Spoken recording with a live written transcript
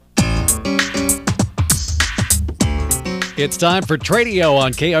It's time for Tradio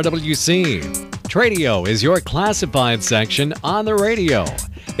on KRWC. Tradio is your classified section on the radio.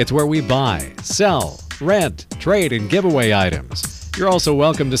 It's where we buy, sell, rent, trade, and give away items. You're also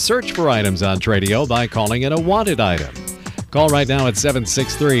welcome to search for items on Tradio by calling it a wanted item. Call right now at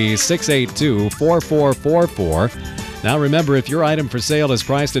 763-682-4444. Now remember, if your item for sale is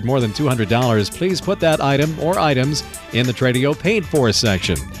priced at more than $200, please put that item or items in the Tradio Paid For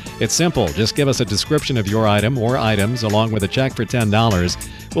section. It's simple. Just give us a description of your item or items along with a check for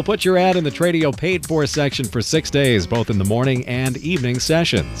 $10. We'll put your ad in the Tradio Paid For section for 6 days, both in the morning and evening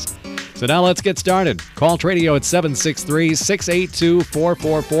sessions. So now let's get started. Call Tradio at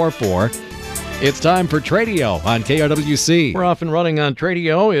 763-682-4444. It's time for Tradio on KRWC. We're off and running on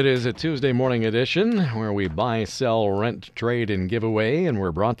Tradio. It is a Tuesday morning edition where we buy, sell, rent, trade, and give away. And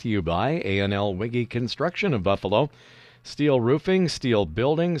we're brought to you by A&L Wiggy Construction of Buffalo. Steel roofing, steel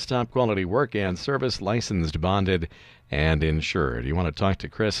buildings, top quality work and service, licensed, bonded, and insured. You want to talk to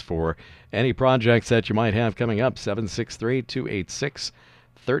Chris for any projects that you might have coming up,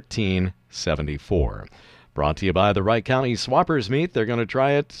 763-286-1374. Brought to you by the Wright County Swappers Meet. They're going to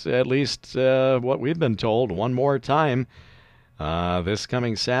try it, at least what we've been told, one more time this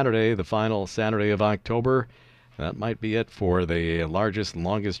coming Saturday, the final Saturday of October. That might be it for the largest,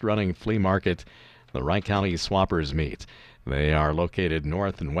 longest-running flea market, the Wright County Swappers Meet. They are located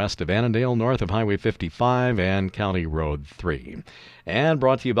north and west of Annandale, north of Highway 55 and County Road 3. And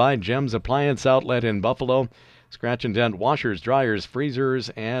brought to you by Gems Appliance Outlet in Buffalo. Scratch and dent washers, dryers, freezers,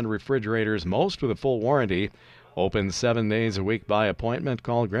 and refrigerators, most with a full warranty. Open 7 days a week by appointment.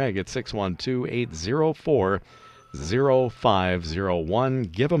 Call Greg at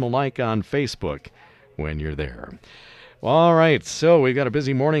 612-804-0501. Give him a like on Facebook when you're there. All right, so we've got a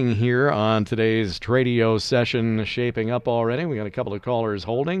busy morning here on today's Tradio session shaping up already. We got a couple of callers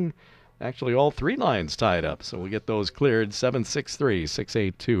holding. Actually, all 3 lines tied up, so we'll get those cleared.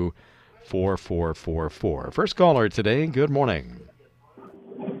 763-682-4444. First caller today, good morning.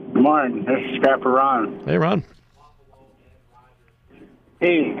 Good morning. This is Scrapper Ron. Hey, Ron.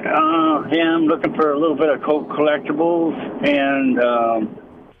 Hey, I'm looking for a little bit of Coke collectibles and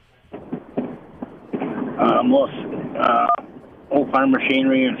most old farm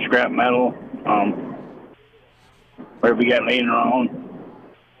machinery and scrap metal, whatever we got laying around.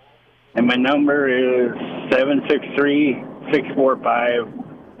 And my number is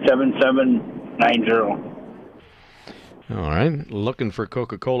 763-645-7790. All right, looking for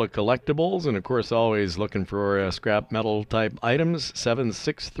Coca-Cola collectibles, and of course always looking for scrap metal type items.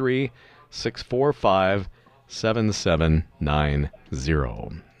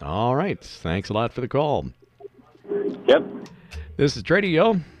 763-645-7790. All right, thanks a lot for the call. Yep. This is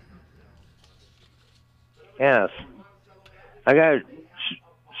Tradio. Yes. I got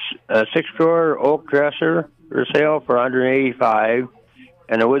a 6-drawer oak dresser for sale for $185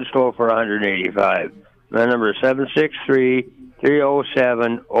 and a wood stove for $185. My number is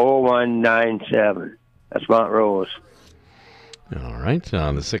 763-307-0197. That's Mount Rose. All right. The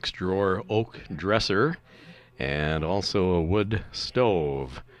 6-drawer oak dresser and also a wood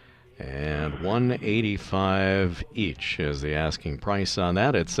stove. And $185 each is the asking price on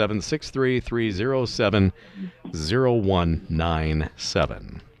that. It's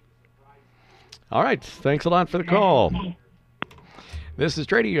 763-307-0197. All right. Thanks a lot for the call. This is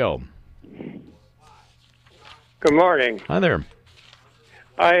Tradio. Good morning. Hi there.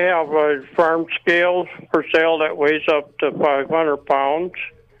 I have a farm scale for sale that weighs up to 500 pounds.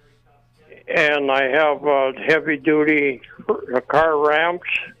 And I have heavy-duty car ramps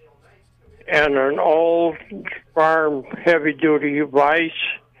and an old farm heavy-duty vise,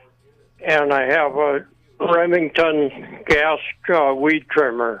 and I have a Remington gas weed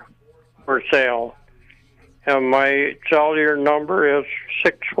trimmer for sale. And my cellular number is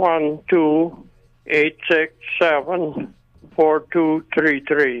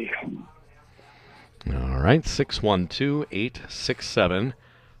 612-867-4233. All right,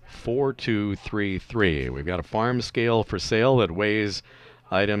 612-867-4233. We've got a farm scale for sale that weighs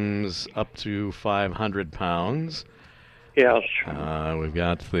items up to 500 pounds. Yes. We've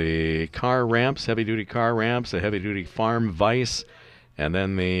got the car ramps, heavy-duty car ramps, a heavy-duty farm vise, and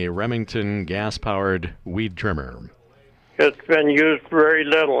then the Remington gas-powered weed trimmer. It's been used very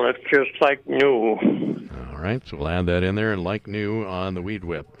little. It's just like new. All right, so we'll add that in there, and like new on the weed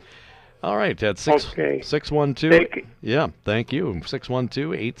whip. All right, that's 612. Yeah, thank you.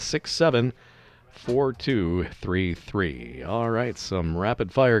 612-867-4233. All right, some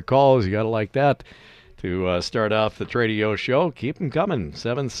rapid-fire calls. You got to like that to start off the Tradio show. Keep them coming.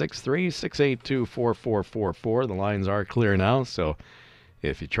 763-682-4444. The lines are clear now, so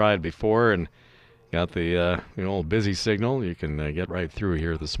if you tried before and Got the old busy signal. You can get right through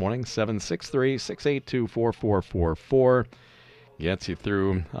here this morning. 763-682-4444 gets you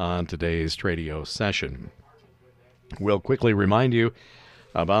through on today's Tradio session. We'll quickly remind you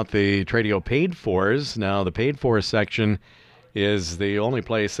about the Tradio paid fors. Now, the paid for section is the only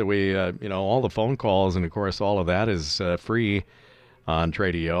place that we, all the phone calls and, of course, all of that is free on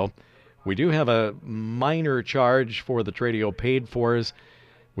Tradio. We do have a minor charge for the Tradio paid fors.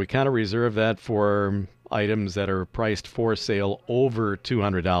 We kind of reserve that for items that are priced for sale over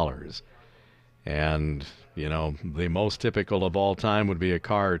 $200. And, the most typical of all time would be a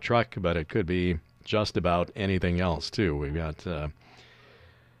car or truck, but it could be just about anything else, too. We've got,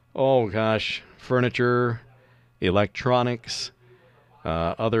 furniture, electronics,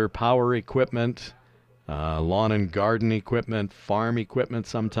 other power equipment, lawn and garden equipment, farm equipment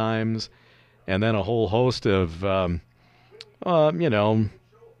sometimes, and then a whole host of,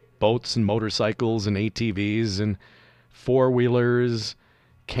 boats and motorcycles and ATVs and four-wheelers,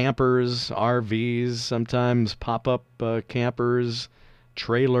 campers, RVs, sometimes pop-up campers,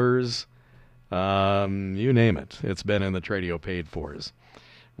 trailers, you name it. It's been in the Tradio paid fors.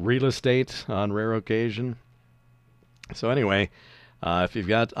 Real estate on rare occasion. So anyway, if you've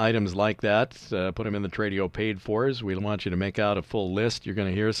got items like that, put them in the Tradio paid fors. We want you to make out a full list. You're going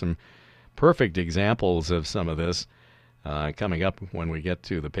to hear some perfect examples of some of this coming up when we get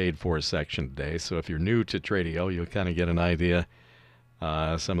to the paid for section today. So if you're new to Tradio, you'll kind of get an idea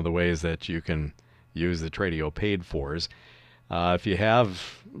some of the ways that you can use the Tradio paid fors. If you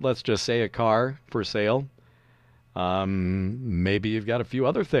have, let's just say, a car for sale, maybe you've got a few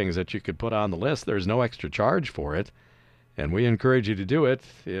other things that you could put on the list. There's no extra charge for it, and we encourage you to do it.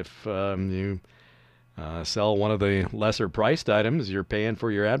 If you sell one of the lesser priced items, you're paying for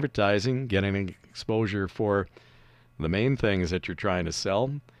your advertising, getting exposure for the main things that you're trying to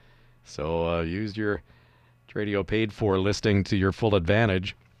sell. So use your Tradio paid for listing to your full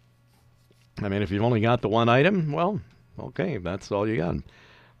advantage. I mean, if you've only got the one item, well, okay, that's all you got.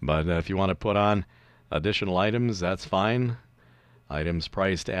 But if you want to put on additional items, that's fine. Items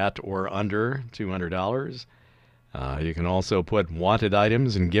priced at or under $200. You can also put wanted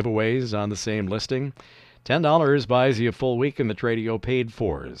items and giveaways on the same listing. $10 buys you a full week in the Tradio paid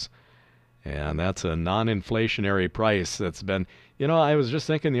fors. And that's a non-inflationary price that's been, I was just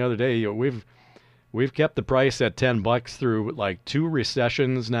thinking the other day, we've kept the price at $10 through like 2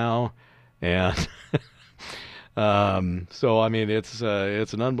 recessions now. And so, I mean, it's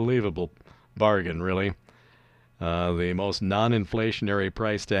an unbelievable bargain, really. The most non-inflationary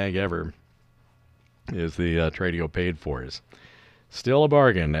price tag ever is the Tradio paid fors. Still a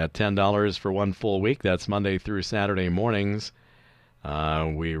bargain at $10 for one full week. That's Monday through Saturday mornings.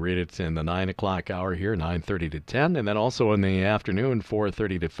 We read it in the 9 o'clock hour here, 9:30 to 10, and then also in the afternoon,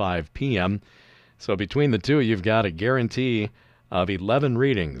 4:30 to 5 p.m. So between the two, you've got a guarantee of 11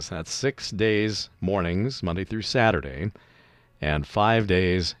 readings. That's 6 days mornings, Monday through Saturday, and 5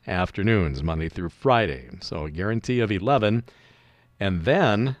 days afternoons, Monday through Friday. So a guarantee of 11. And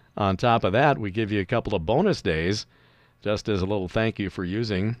then, on top of that, we give you a couple of bonus days, just as a little thank you for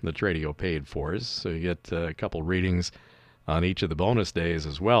using the Tradio paid fors. So you get a couple readings on each of the bonus days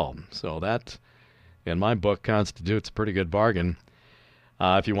as well. So that, in my book, constitutes a pretty good bargain.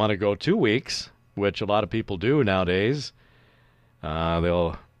 If you want to go 2 weeks, which a lot of people do nowadays,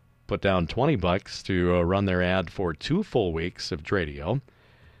 they'll put down $20 to run their ad for 2 full weeks of Tradio.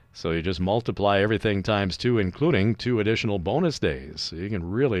 So you just multiply everything times 2, including 2 additional bonus days. So you can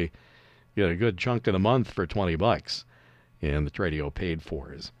really get a good chunk of the month for $20 in the Tradio paid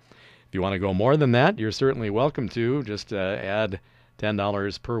fors. If you want to go more than that, you're certainly welcome to. Just add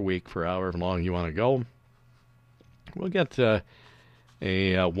 $10 per week for however long you want to go. We'll get a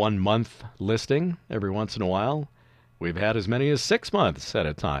 1-month listing every once in a while. We've had as many as 6 months at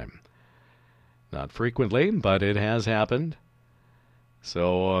a time. Not frequently, but it has happened.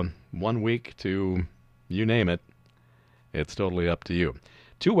 So 1 week to you name it. It's totally up to you.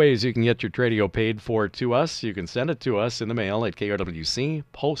 2 ways you can get your Tradio paid for to us. You can send it to us in the mail at KRWC,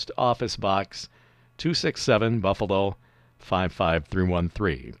 Post Office Box 267, Buffalo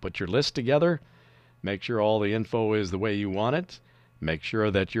 55313. Put your list together. Make sure all the info is the way you want it. Make sure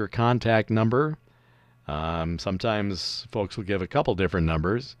that your contact number, sometimes folks will give a couple different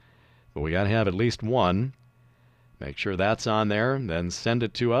numbers, but we got to have at least one. Make sure that's on there. Then send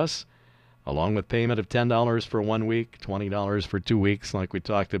it to us, along with payment of $10 for 1 week, $20 for 2 weeks, like we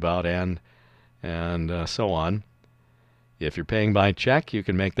talked about, and so on. If you're paying by check, you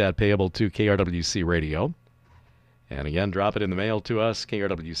can make that payable to KRWC Radio. And again, drop it in the mail to us,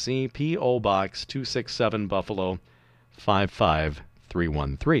 KRWC, P.O. Box 267, Buffalo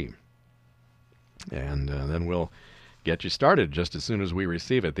 55313. And then we'll get you started just as soon as we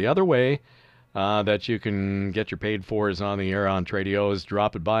receive it. The other way that you can get your paid fors on the air on Tradio is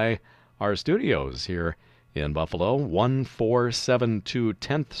drop it by our studios here in Buffalo. 1472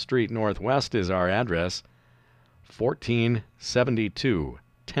 10th Street Northwest is our address. 1472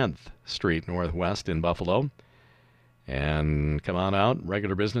 10th Street Northwest in Buffalo. And come on out.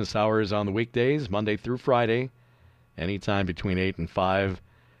 Regular business hours on the weekdays, Monday through Friday, anytime between 8 and 5.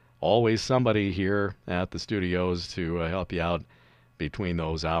 Always somebody here at the studios to help you out between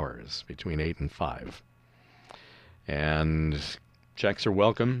those hours, between 8 and 5. And checks are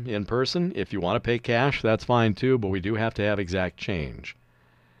welcome in person. If you want to pay cash, that's fine too, but we do have to have exact change.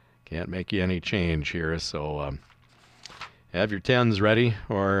 Can't make you any change here, so have your tens ready,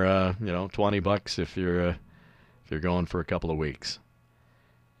 or $20 if you're going for a couple of weeks.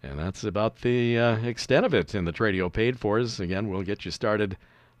 And that's about the extent of it in the Tradio paid fors. Again, we'll get you started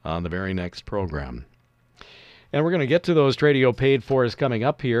on the very next program. And we're going to get to those Tradio paid fors coming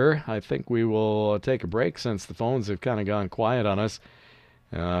up here. I think we will take a break since the phones have kind of gone quiet on us.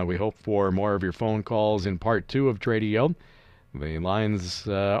 We hope for more of your phone calls in part 2 of Tradio. The lines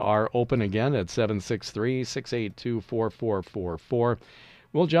are open again at 763-682-4444.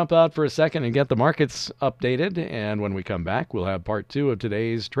 We'll jump out for a second and get the markets updated, and when we come back, we'll have part 2 of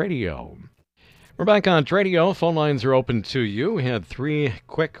today's Tradio. We're back on Tradio. Phone lines are open to you. We had 3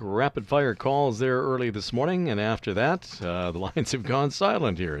 quick rapid-fire calls there early this morning, and after that, the lines have gone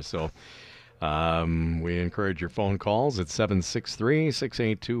silent here. So we encourage your phone calls at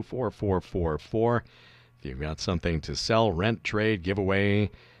 763-682-4444. If you've got something to sell, rent, trade, give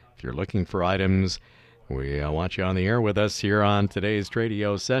away, if you're looking for items, we want you on the air with us here on today's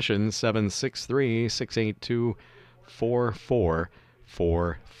Tradio session,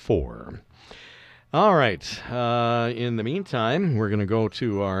 763-682-4444. All right. In the meantime, we're going to go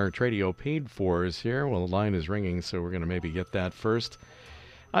to our Tradio paid fors here. Well, the line is ringing, so we're going to maybe get that first.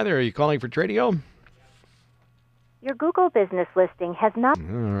 Hi there. Are you calling for Tradio? Your Google business listing has not... All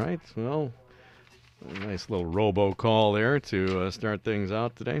right. Well, a nice little robo-call there to start things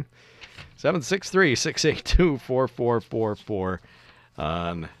out today. 763-682-4444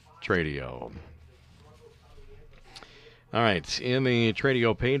 on Tradio. All right, in the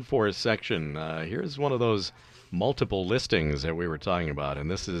Tradio paid for section, here's one of those multiple listings that we were talking about,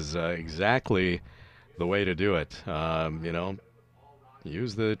 and this is exactly the way to do it.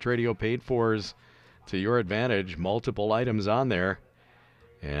 Use the Tradio paid fors to your advantage, multiple items on there,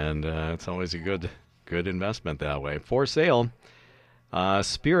 and it's always a good investment that way. For sale,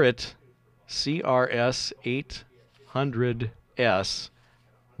 Spirit CRS 800S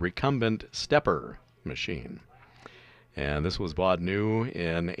recumbent stepper machine. And this was bought new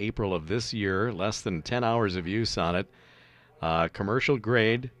in April of this year, less than 10 hours of use on it. Commercial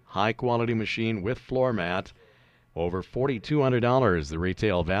grade, high quality machine with floor mat. Over $4,200 the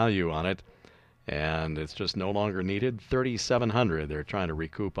retail value on it. And it's just no longer needed. $3,700 they're trying to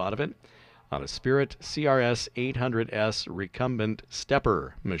recoup out of it on a Spirit CRS 800S recumbent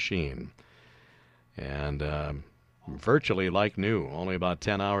stepper machine. And virtually like new, only about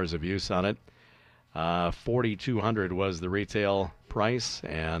 10 hours of use on it. $4,200 was the retail price,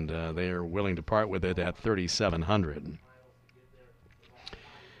 and they are willing to part with it at $3,700.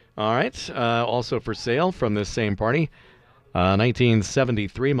 All right, also for sale from this same party,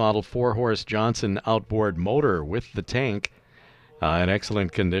 1973 model 4-horse Johnson outboard motor with the tank in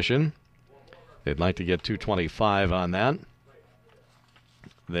excellent condition. They'd like to get $225 on that.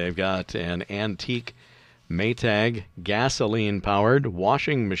 They've got an antique Maytag gasoline-powered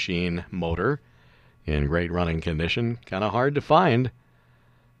washing machine motor in great running condition. Kind of hard to find.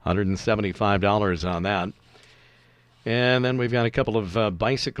 $175 on that. And then we've got a couple of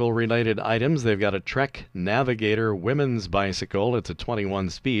bicycle-related items. They've got a Trek Navigator women's bicycle. It's a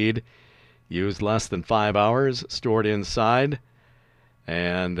 21-speed. Used less than 5 hours. Stored inside.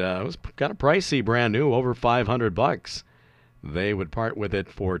 And it was kind of pricey, brand new, over $500. They would part with it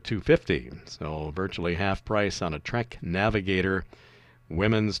for $250. So virtually half price on a Trek Navigator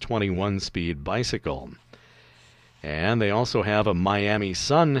women's 21-speed bicycle. And they also have a Miami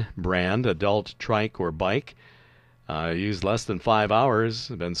Sun brand adult trike or bike. Used less than 5 hours.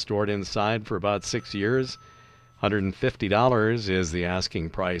 Been stored inside for about 6 years. $150 is the asking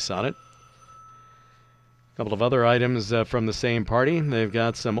price on it. A couple of other items from the same party. They've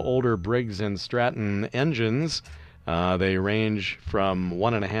got some older Briggs & Stratton engines. They range from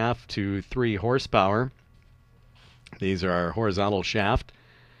 1.5 to 3 horsepower. These are horizontal shaft,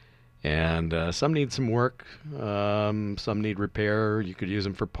 and some need some work. Some need repair. You could use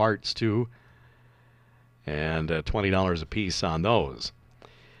them for parts too. And $20 a piece on those.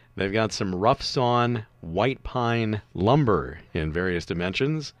 They've got some rough sawn white pine lumber in various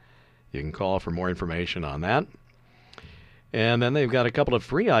dimensions. You can call for more information on that. And then they've got a couple of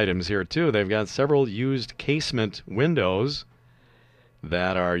free items here, too. They've got several used casement windows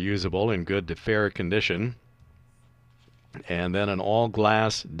that are usable in good to fair condition. And then an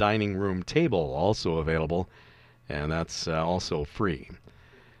all-glass dining room table also available, and that's also free.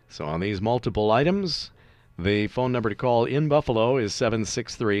 So on these multiple items, the phone number to call in Buffalo is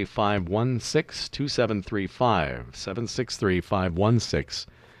 763-516-2735.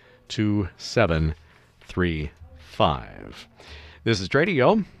 763-516-2735. This is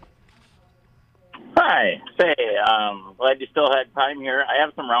Tradio. Hi. Say, glad you still had time here. I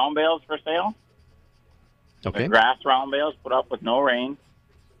have some round bales for sale. Okay. Grass round bales put up with no rain.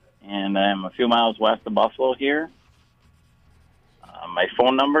 And I'm a few miles west of Buffalo here. My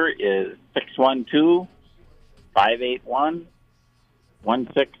phone number is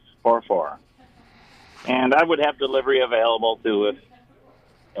 612-581-1644. And I would have delivery available, too, if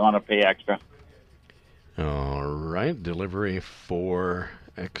you want to pay extra. All right. Delivery for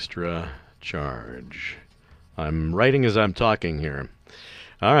extra charge. I'm writing as I'm talking here.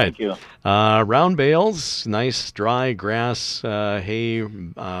 All right. Thank you. Round bales, nice dry grass hay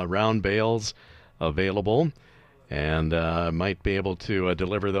round bales available, and might be able to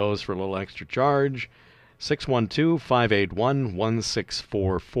deliver those for a little extra charge.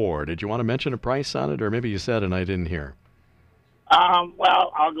 612-581-1644. Did you want to mention a price on it, or maybe you said and I didn't hear?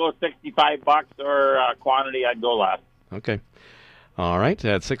 Well, I'll go $65 or quantity. I'd go less. Okay. All right.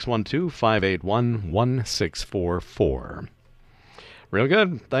 At 612-581-1644. Real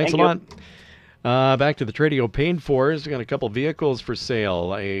good. Thanks a lot. Back to the Tradio paid fors. We've got a couple vehicles for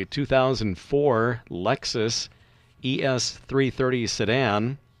sale. A 2004 Lexus ES330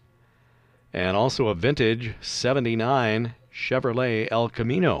 sedan, and also a vintage 79 Chevrolet El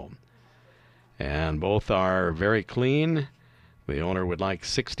Camino. And both are very clean. The owner would like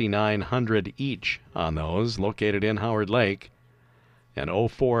 $6,900 each on those, located in Howard Lake. An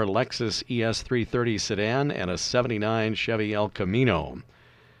 04 Lexus ES330 sedan and a 79 Chevy El Camino.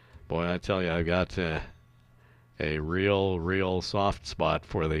 Boy, I tell you, I've got a real soft spot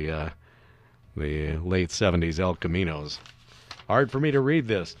for the late 70s El Caminos. Hard for me to read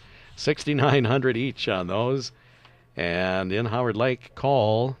this. $6,900 each on those. And in Howard Lake,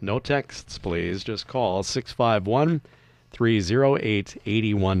 call, no texts please, just call 651-308-8150.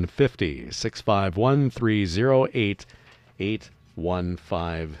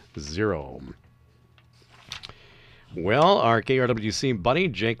 651-308-8150. Well, our KRWC buddy,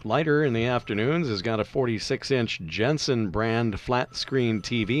 Jake Leiter, in the afternoons has got a 46-inch Jensen brand flat screen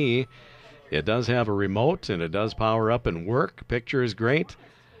TV. It does have a remote, and it does power up and work. Picture is great.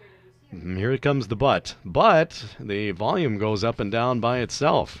 Here comes the but. But the volume goes up and down by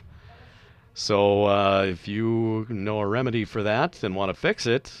itself. So if you know a remedy for that and want to fix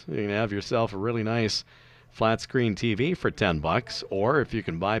it, you can have yourself a really nice flat screen TV for $10, or if you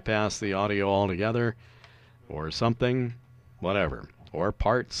can bypass the audio altogether, or something, whatever, or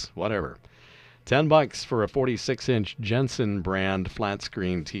parts, whatever. $10 for a 46-inch Jensen brand flat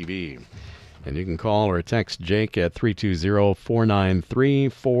screen TV. And you can call or text Jake at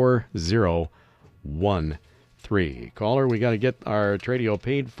 320-493-4013. Caller, we got to get our Tradio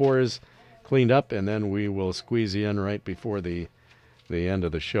paid fors cleaned up, and then we will squeeze you in right before the end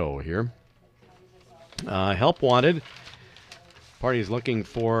of the show here. Help wanted. Party's looking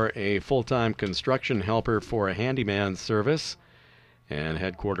for a full-time construction helper for a handyman service, and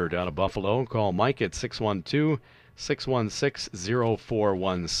headquartered out of Buffalo. Call Mike at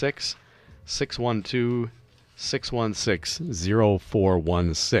 612-616-0416.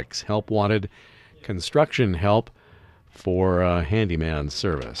 612-616-0416. Help wanted. Construction help for handyman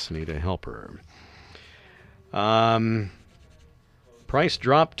service. Need a helper. Price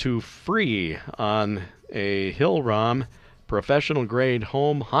drop to free on a Hillrom professional grade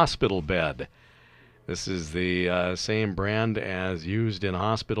home hospital bed. This is the same brand as used in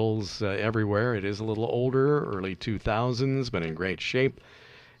hospitals everywhere. It is a little older, early 2000s, but in great shape,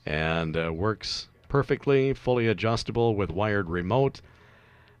 and works perfectly, fully adjustable with wired remote,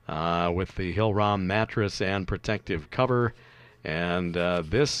 with the Hillrom mattress and protective cover. And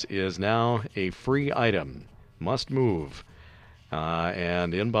this is now a free item. Must move.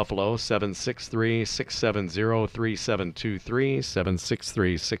 And in Buffalo, 763-670-3723,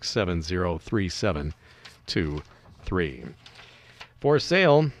 763-670-3723. For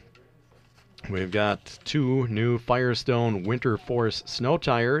sale, we've got two new Firestone Winter Force snow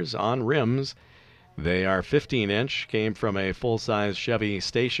tires on rims. They are 15-inch, came from a full-size Chevy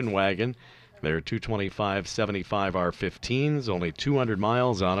station wagon. They're 225/75 R15s, only 200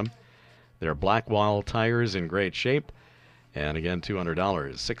 miles on them. They're Blackwall tires in great shape. And again,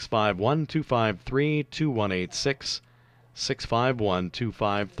 $200. 651-253-2186.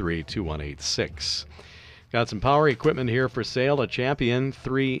 651-253-2186. Got some power equipment here for sale. A Champion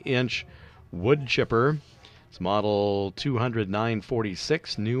 3-inch wood chipper. It's model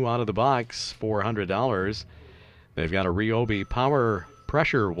 20946, new out of the box, $400. They've got a Ryobi power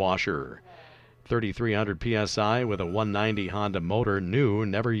pressure washer, 3,300 PSI with a 190 Honda motor, new,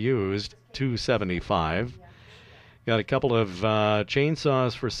 never used, $275. Got a couple of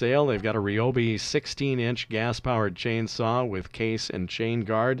chainsaws for sale. They've got a Ryobi 16-inch gas-powered chainsaw with case and chain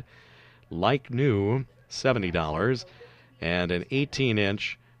guard, like new, $70. And an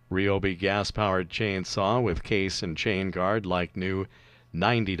 18-inch Ryobi gas-powered chainsaw with case and chain guard, like new,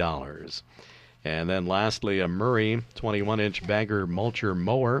 $90. And then lastly, a Murray 21-inch bagger mulcher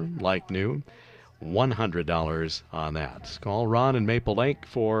mower, like new, $100 on that. Call Ron in Maple Lake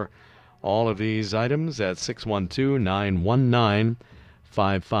for all of these items at 612-919-5502,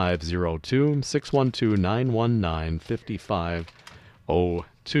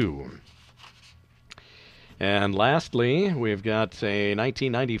 612-919-5502. And lastly, we've got a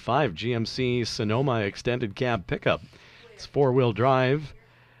 1995 GMC Sonoma extended cab pickup. It's four-wheel drive,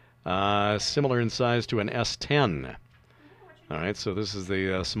 similar in size to an S10. All right, so this is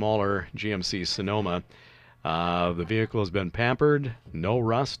the smaller GMC Sonoma. The vehicle has been pampered, no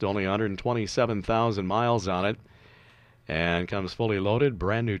rust, only 127,000 miles on it, and comes fully loaded,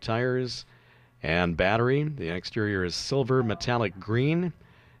 brand new tires and battery. The exterior is silver metallic green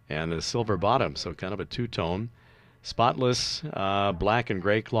and a silver bottom, so kind of a two-tone. Spotless black and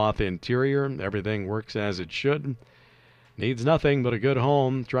gray cloth interior. Everything works as it should. Needs nothing but a good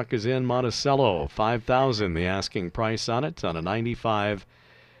home. Truck is in Monticello. $5,000 the asking price on it, on a 95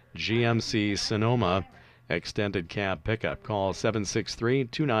 GMC Sonoma extended cab pickup. Call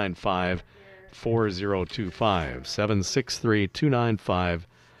 763-295-4025.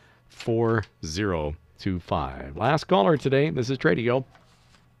 763-295-4025. Last caller today. This is Tradio.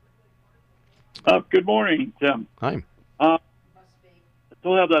 Good morning, Tim. Hi. I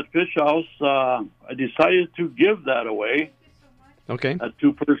still have that fish house. I decided to give that away. Okay. A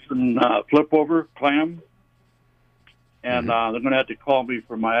two-person flip-over clam. And they're going to have to call me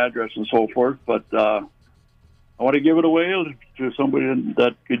for my address and so forth. But I want to give it away to somebody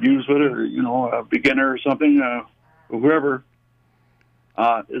that could use it, or, a beginner or something, whoever.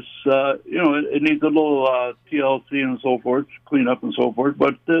 It needs a little TLC and so forth, clean up and so forth,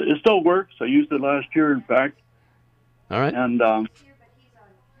 but it still works. I used it last year, in fact. All right. And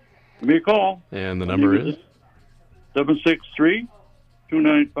give me a call. And the number is?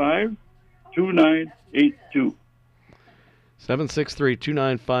 763-295-2982.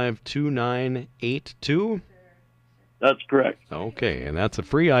 763-295-2982. That's correct. Okay, and that's a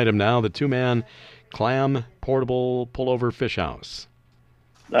free item now, the two-man clam portable pullover fish house.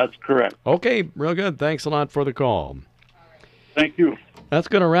 That's correct. Okay, real good. Thanks a lot for the call. Thank you. That's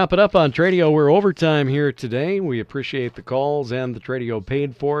going to wrap it up on Tradio. We're overtime here today. We appreciate the calls and the Tradio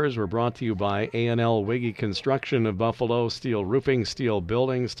paid fors. We're brought to you by A&L Wiggy Construction of Buffalo. Steel roofing, steel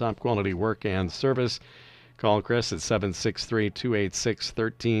buildings, top quality work and service. Call Chris at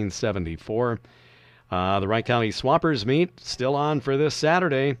 763-286-1374. The Wright County Swappers meet still on for this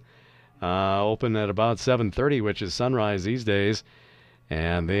Saturday. Open at about 7:30, which is sunrise these days.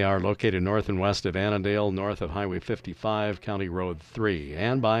 And they are located north and west of Annandale, north of Highway 55, County Road 3.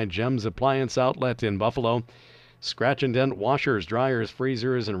 And by Gems Appliance Outlet in Buffalo. Scratch and dent washers, dryers,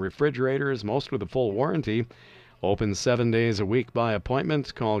 freezers, and refrigerators, most with a full warranty. Open 7 days a week by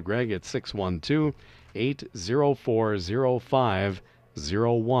appointment. Call Greg at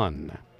 612-804-0501.